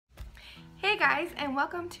Hey guys, and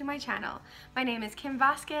welcome to my channel. My name is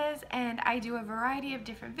Kimbvasquez and I do a variety of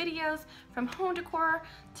different videos from home decor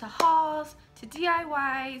to hauls to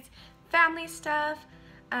DIYs, family stuff,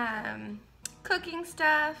 cooking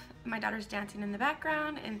stuff. My daughter's dancing in the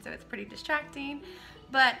background and so it's pretty distracting.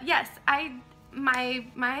 But yes,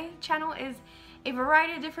 my channel is a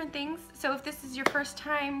variety of different things. So if this is your first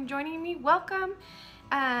time joining me, welcome.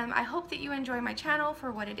 I hope that you enjoy my channel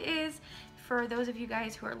for what it is. For those of you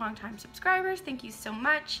guys who are longtime subscribers, thank you so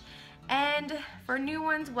much. And for new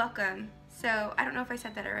ones, welcome. So I don't know if I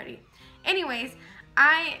said that already. Anyways,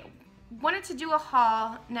 I wanted to do a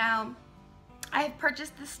haul. Now, I have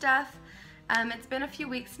purchased this stuff. It's been a few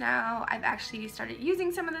weeks now. I've actually started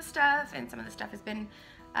using some of the stuff, and some of the stuff has been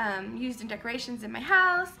used in decorations in my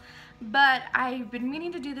house. But I've been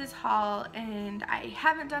meaning to do this haul and I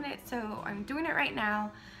haven't done it, so I'm doing it right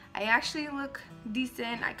now. I actually look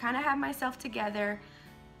decent. I kind of have myself together,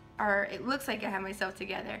 or it looks like I have myself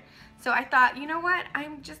together. So I thought, you know what?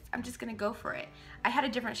 I'm just gonna go for it. I had a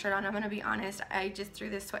different shirt on. I'm gonna be honest. I just threw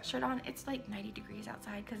this sweatshirt on. It's like 90 degrees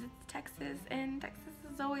outside because it's Texas, and Texas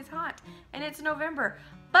is always hot, and it's November.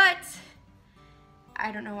 But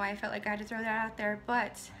I don't know why I felt like I had to throw that out there,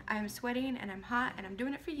 but I'm sweating and I'm hot and I'm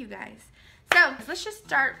doing it for you guys. So let's just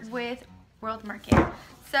start with World Market.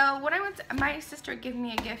 So when I went to, my sister gave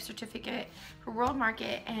me a gift certificate for World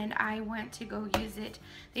Market and I went to go use it.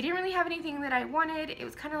 They didn't really have anything that I wanted. It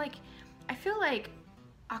was kind of like, I feel like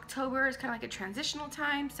October is kind of like a transitional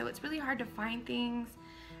time, so it's really hard to find things.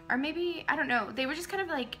 Or maybe, I don't know, they were just kind of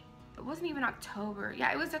like, it wasn't even October.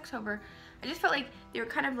 Yeah, it was October. I just felt like they were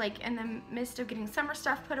kind of like in the midst of getting summer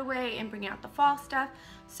stuff put away and bringing out the fall stuff.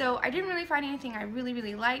 So I didn't really find anything I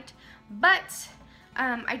really liked, but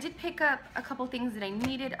I did pick up a couple things that I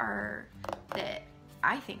needed, or that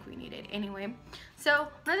I think we needed anyway. So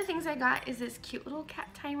one of the things I got is this cute little cat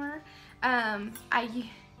timer.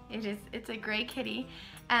 It's a gray kitty.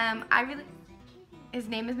 His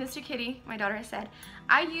name is Mr. Kitty, my daughter has said.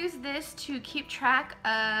 I use this to keep track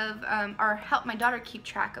of, or help my daughter keep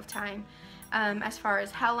track of time, as far as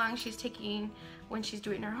how long she's taking when she's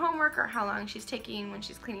doing her homework, or how long she's taking when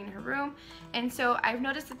she's cleaning her room. And so I've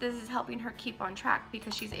noticed that this is helping her keep on track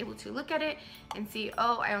because she's able to look at it and see,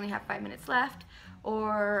 oh, I only have 5 minutes left,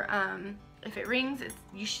 or if it rings,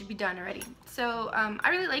 you should be done already. So I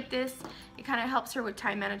really like this. It kind of helps her with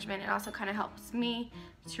time management. It also kind of helps me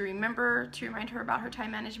to remind her about her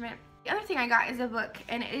time management. The other thing I got is a book,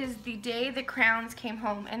 and it is The Day the Crayons Came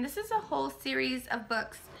Home. And this is a whole series of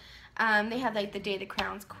books. They have like The Day the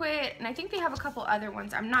Crayons Quit, and I think they have a couple other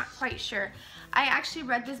ones. I'm not quite sure. I actually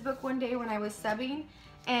read this book one day when I was subbing,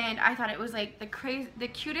 and I thought it was like the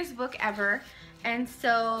cutest book ever. And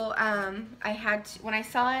so I had to, when I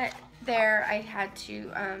saw it there, I had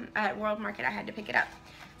to, at World Market, I had to pick it up.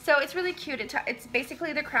 So it's really cute. It's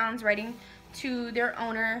basically the crayons writing to their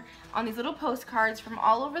owner on these little postcards from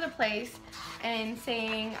all over the place and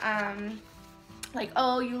saying, like,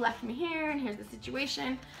 oh, you left me here and here's the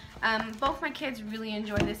situation. Both my kids really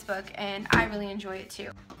enjoy this book and I really enjoy it too.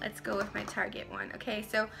 Let's go with my Target one. Okay,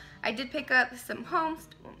 so I did pick up some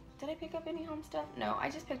did I pick up any home stuff? No, I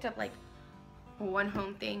just picked up like one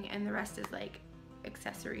home thing and the rest is like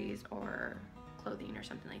accessories or clothing or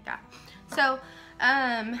something like that. So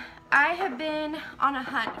I have been on a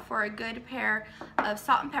hunt for a good pair of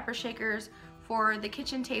salt and pepper shakers for the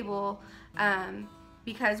kitchen table,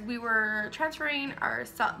 because we were transferring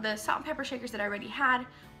the salt and pepper shakers that I already had,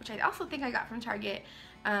 which I also think I got from Target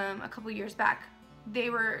a couple years back.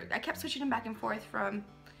 I kept switching them back and forth from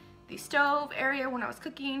the stove area when I was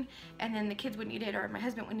cooking, and then the kids would need it, or my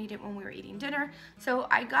husband would need it when we were eating dinner. So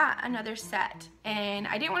I got another set, and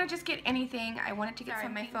I didn't want to just get anything. I wanted to get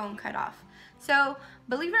some. My phone cut off. So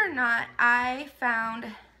believe it or not, I found,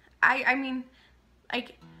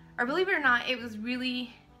 believe it or not, it was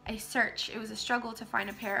really a search. It was a struggle to find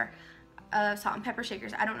a pair of salt and pepper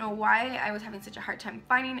shakers. I don't know why I was having such a hard time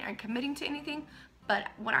finding and committing to anything, but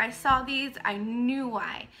when I saw these, I knew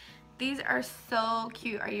why. These are so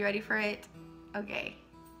cute. Are you ready for it? Okay.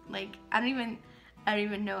 Like, I don't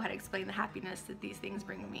even know how to explain the happiness that these things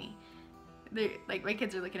bring me. Like, my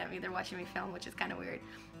kids are looking at me, they're watching me film, which is kind of weird.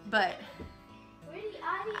 But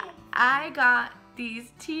I got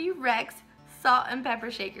these T-Rex salt and pepper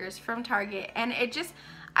shakers from Target, and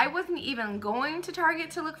I wasn't even going to Target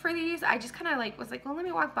to look for these. I just kind of like was like, well, let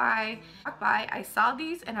me walk by. I saw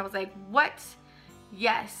these and I was like, what?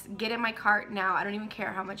 Yes, get in my cart now. I don't even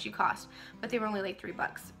care how much you cost. But they were only like $3.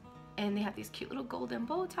 And they have these cute little golden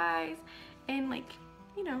bow ties, and like,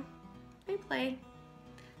 you know, they play.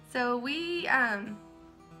 So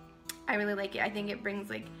I really like it. I think it brings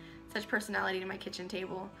like such personality to my kitchen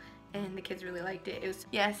table, and the kids really liked it. It was,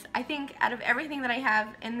 yes, I think out of everything that I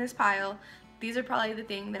have in this pile, these are probably the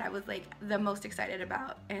thing that I was like the most excited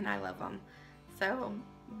about, and I love them. So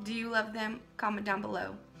do you love them? Comment down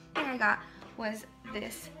below. The thing I got was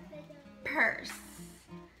this purse.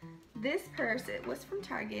 This purse, it was from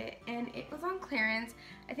Target, and it was on clearance,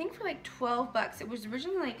 I think for like 12 bucks. It was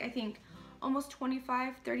originally like, I think, almost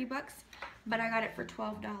 25, 30 bucks, but I got it for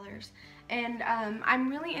 $12. And I'm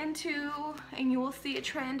really into, and you will see a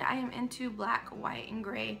trend, I am into black, white, and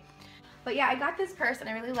gray. But yeah, I got this purse, and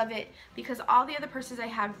I really love it because all the other purses I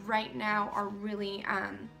have right now are really,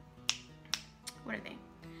 what are they?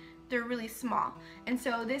 They're really small. And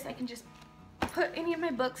so this, I can just put any of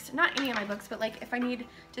my books, not any of my books, but like if I need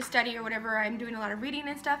to study or whatever, I'm doing a lot of reading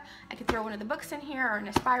and stuff, I could throw one of the books in here or in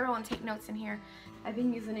a spiral and take notes in here. I've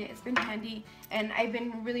been using it, it's been handy, and I've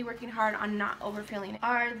been really working hard on not overfilling it.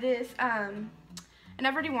 Are this, and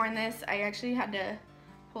I've already worn this, I actually had to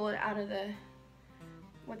pull it out of the,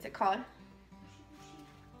 what's it called?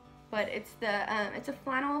 But it's the, it's a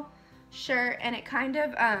flannel shirt, and it kind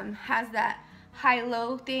of has that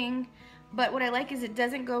high-low thing. But what I like is it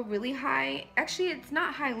doesn't go really high. Actually, it's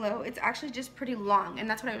not high-low. It's actually just pretty long, and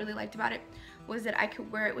that's what I really liked about it, was that I could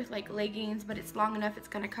wear it with like leggings, but it's long enough. It's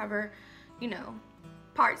gonna cover, you know,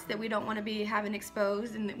 parts that we don't want to be having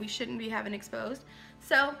exposed and that we shouldn't be having exposed.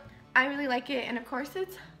 So I really like it, and of course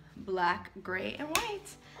it's black, gray, and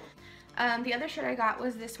white. The other shirt I got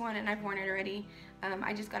was this one, and I've worn it already.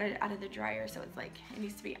 I just got it out of the dryer, so it's like it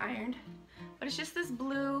needs to be ironed. But it's just this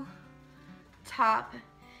blue top.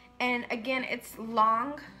 And again, it's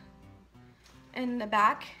long in the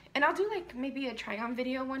back, and I'll do like maybe a try on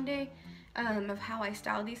video one day of how I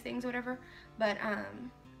style these things or whatever, but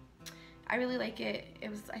I really like it.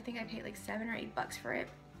 It was, I think I paid like 7 or 8 bucks for it.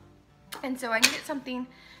 And so I needed something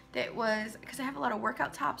that was, because I have a lot of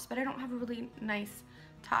workout tops, but I don't have really nice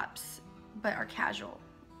tops but are casual.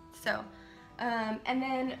 So and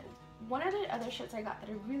then one of the other shirts I got that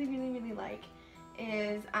I really like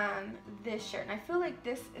is this shirt, and I feel like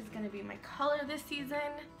this is gonna be my color this season,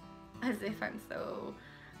 as if I'm so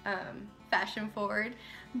fashion forward.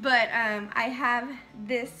 But I have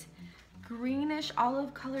this greenish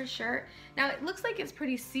olive color shirt. Now it looks like it's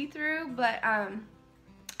pretty see-through, but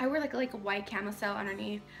I wear like a white camisole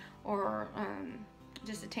underneath, or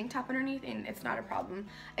just a tank top underneath, and it's not a problem.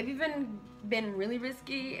 I've even been really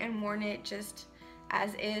risky and worn it just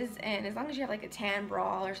as is, and as long as you have like a tan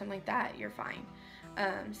bra or something like that, you're fine.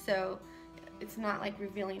 So it's not like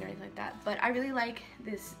revealing or anything like that. But I really like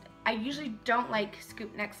this. I usually don't like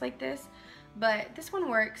scoop necks like this, but this one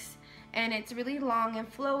works, and it's really long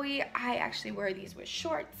and flowy. I actually wear these with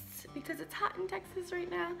shorts because it's hot in Texas right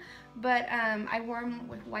now, but I wore them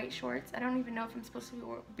with white shorts. I don't even know if I'm supposed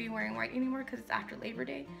to be wearing white anymore because it's after Labor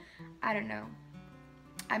Day. I don't know.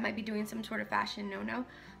 I might be doing some sort of fashion no-no,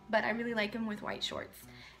 but I really like them with white shorts.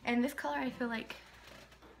 And this color, I feel like,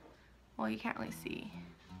 well, you can't really see,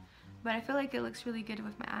 but I feel like it looks really good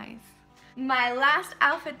with my eyes. My last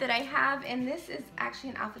outfit that I have, and this is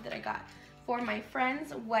actually an outfit that I got for my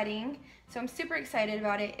friend's wedding, so I'm super excited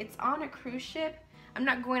about it. It's on a cruise ship. I'm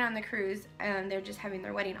not going on the cruise, they're just having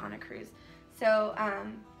their wedding on a cruise. So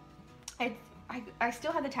I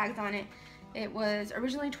still have the tags on it. It was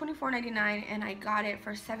originally $24.99, and I got it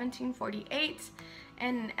for $17.48,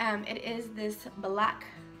 and it is this black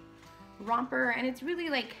romper, and it's really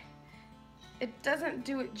like, it doesn't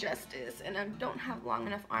do it justice, and I don't have long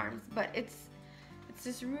enough arms, but it's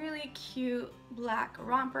this really cute black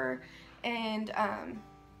romper, and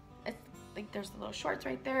it's like there's the little shorts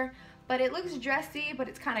right there, but it looks dressy, but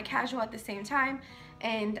it's kind of casual at the same time,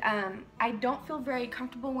 and I don't feel very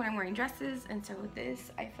comfortable when I'm wearing dresses, and so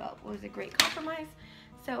this I felt was a great compromise.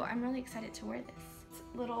 So I'm really excited to wear this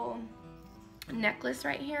little necklace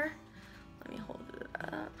right here. Let me hold it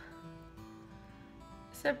up.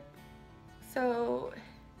 So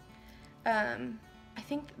I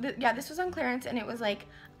think, yeah, this was on clearance, and it was like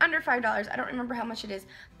under $5. I don't remember how much it is,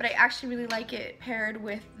 but I actually really like it paired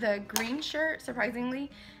with the green shirt,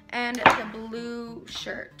 surprisingly, and the blue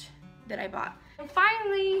shirt that I bought. And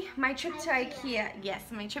finally, my trip to IKEA. Yes,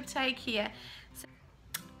 my trip to IKEA. So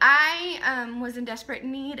I was in desperate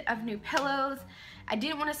need of new pillows. I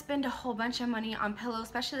didn't want to spend a whole bunch of money on pillows,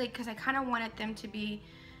 especially because I kind of wanted them to be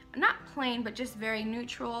not plain, but just very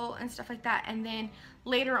neutral and stuff like that, and then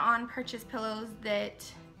later on purchase pillows that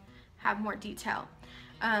have more detail.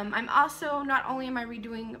 I'm also, not only am I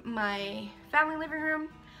redoing my family living room,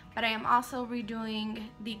 but I am also redoing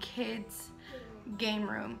the kids' game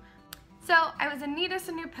room. So I was in need of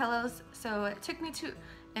some new pillows, so it took me to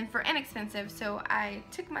and for inexpensive. So I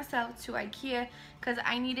took myself to IKEA because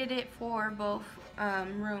I needed it for both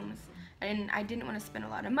rooms, and I didn't want to spend a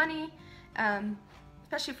lot of money,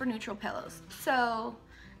 especially for neutral pillows. So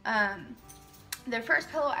the first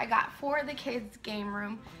pillow I got for the kids' game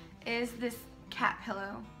room is this cat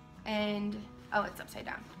pillow, and oh, it's upside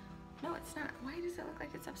down. No, it's not. Why does it look like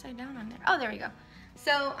it's upside down on there? Oh, there we go.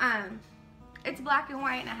 So it's black and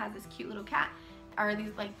white, and it has this cute little cat, or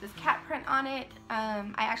these like this cat print on it. I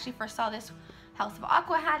actually first saw this, House of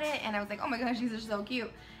Aqua had it, and I was like, oh my gosh, these are so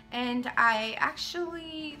cute. And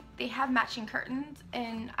they have matching curtains,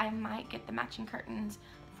 and I might get the matching curtains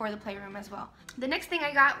for the playroom as well. The next thing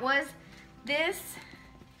I got was this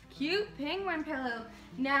cute penguin pillow.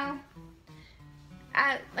 Now,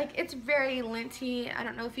 like, it's very linty. I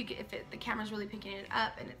don't know if the camera's really picking it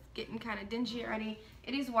up, and it's getting kind of dingy already.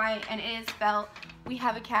 It is white and it is felt. We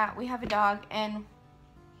have a cat, we have a dog, and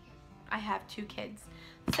I have 2 kids.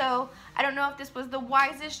 So I don't know if this was the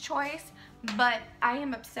wisest choice, but I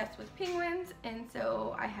am obsessed with penguins, and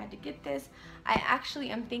so I had to get this. I actually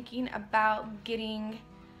am thinking about getting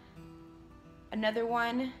another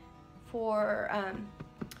one for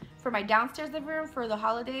my downstairs living room for the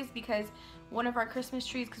holidays, because one of our Christmas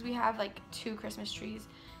trees, because we have like 2 Christmas trees,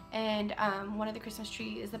 and one of the Christmas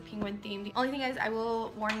tree is the penguin theme. The only thing is, I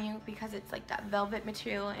will warn you, because it's like that velvet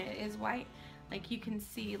material and it is white, like you can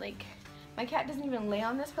see, like, my cat doesn't even lay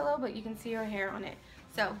on this pillow, but you can see her hair on it.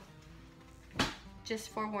 So just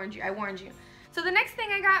forewarned you, I warned you. So the next thing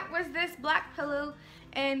I got was this black pillow,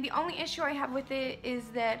 and the only issue I have with it is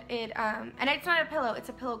that it, and it's not a pillow, it's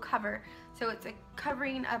a pillow cover. So it's a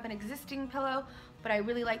covering of an existing pillow, but I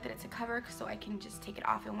really like that it's a cover, so I can just take it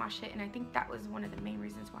off and wash it, and I think that was one of the main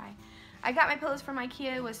reasons why I got my pillows from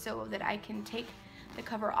IKEA, was so that I can take the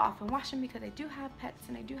cover off and wash them, because I do have pets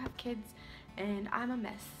and I do have kids, and I'm a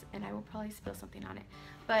mess, and I will probably spill something on it.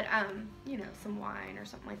 But, you know, some wine or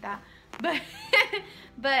something like that. But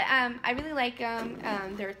I really like them.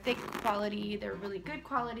 They're thick quality, they're really good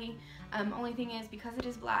quality. Only thing is, because it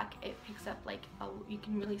is black, it picks up like, you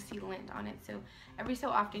can really see lint on it. So every so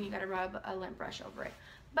often you gotta rub a lint brush over it.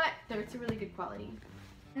 But it's a really good quality.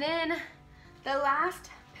 And then the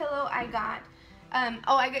last pillow I got,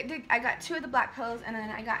 I got 2 of the black pillows, and then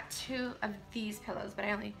I got 2 of these pillows, but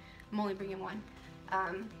I'm only bringing 1.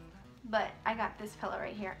 But I got this pillow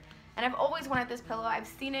right here, and I've always wanted this pillow. I've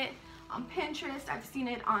seen it on Pinterest, I've seen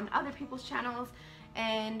it on other people's channels,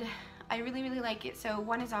 and I really, really like it. So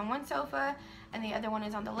one is on one sofa, and the other one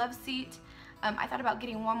is on the love seat. I thought about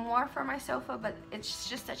getting 1 more for my sofa, but it's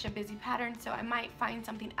just such a busy pattern, so I might find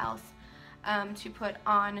something else to put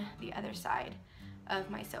on the other side of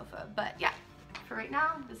my sofa. But yeah, for right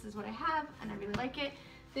now, this is what I have, and I really like it.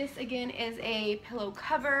 This again is a pillow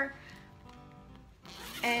cover,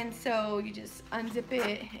 and so you just unzip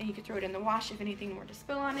it and you can throw it in the wash if anything were to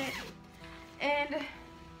spill on it. And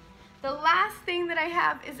the last thing that I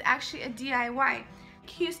have is actually a DIY.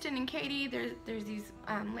 Houston and Katie, there's these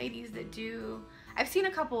ladies that do, I've seen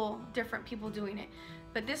a couple different people doing it,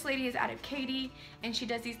 but this lady is out of Katy, and she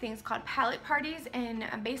does these things called pallet parties, and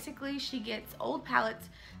basically she gets old pallets,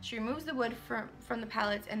 she removes the wood from the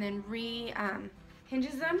pallets, and then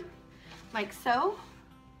hinges them like so,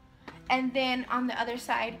 and then on the other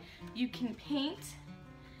side you can paint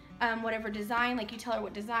whatever design, like you tell her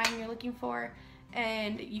what design you're looking for,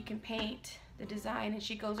 and you can paint the design, and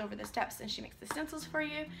she goes over the steps and she makes the stencils for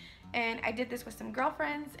you. And I did this with some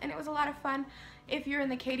girlfriends, and it was a lot of fun. If you're in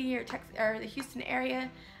the Katy or the Houston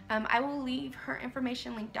area, I will leave her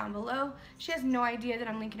information linked down below. She has no idea that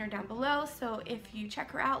I'm linking her down below, so if you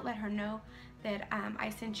check her out, let her know that I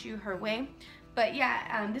sent you her way. But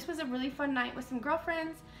yeah, this was a really fun night with some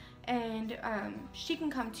girlfriends, and she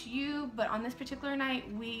can come to you, but on this particular night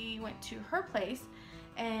we went to her place,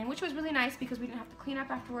 and which was really nice because we didn't have to clean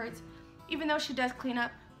up afterwards. Even though she does clean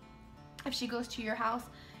up if she goes to your house,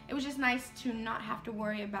 it was just nice to not have to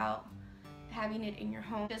worry about having it in your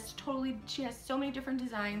home. Just totally, she has so many different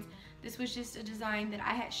designs. This was just a design that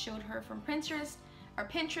I had showed her from Pinterest,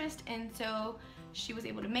 and so she was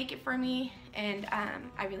able to make it for me, and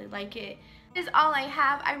I really like it. This is all I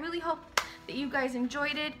have. I really hope that you guys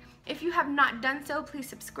enjoyed it. If you have not done so, please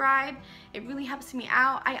subscribe. It really helps me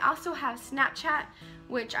out. I also have Snapchat,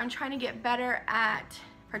 which I'm trying to get better at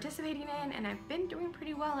participating in, and I've been doing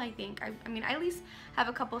pretty well, I think. I mean, I at least have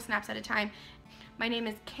a couple snaps at a time. My name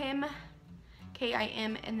is Kim,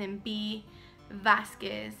 K-I-M, and then B,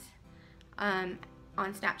 Vasquez on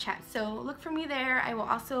Snapchat. So look for me there. I will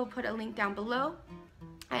also put a link down below,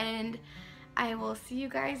 and I will see you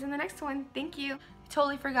guys in the next one. Thank you. I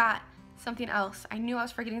totally forgot something else. I knew I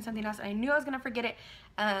was forgetting something else, and I knew I was gonna forget it.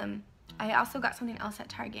 I also got something else at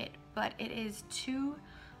Target, but it is too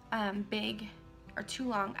big or too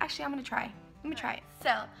long. Actually, I'm gonna try. Let me try it.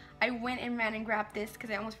 So I went and ran and grabbed this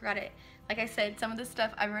because I almost forgot it. Like I said, some of the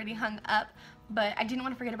stuff I've already hung up, but I didn't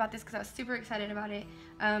want to forget about this because I was super excited about it.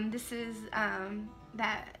 This is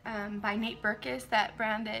by Nate Berkus, that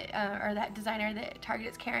brand that or that designer that Target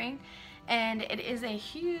is carrying, and it is a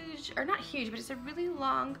huge, or not huge, but it's a really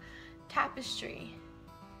long tapestry,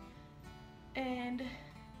 and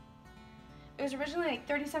it was originally like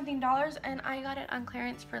 $30-something, and I got it on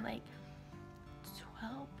clearance for like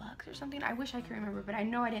 $12 or something. I wish I could remember, but I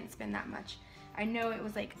know I didn't spend that much. I know it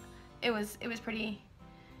was like, it was pretty,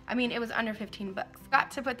 I mean, it was under 15 bucks.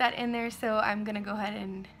 Got to put that in there, so I'm gonna go ahead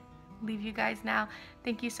and leave you guys now.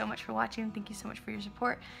 Thank you so much for watching. Thank you so much for your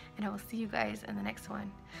support, and I will see you guys in the next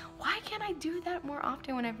one. Why can't I do that more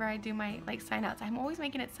often whenever I do my like sign outs? I'm always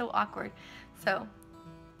making it so awkward. So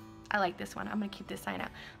I like this one. I'm gonna keep this sign out,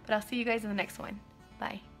 but I'll see you guys in the next one.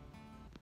 Bye.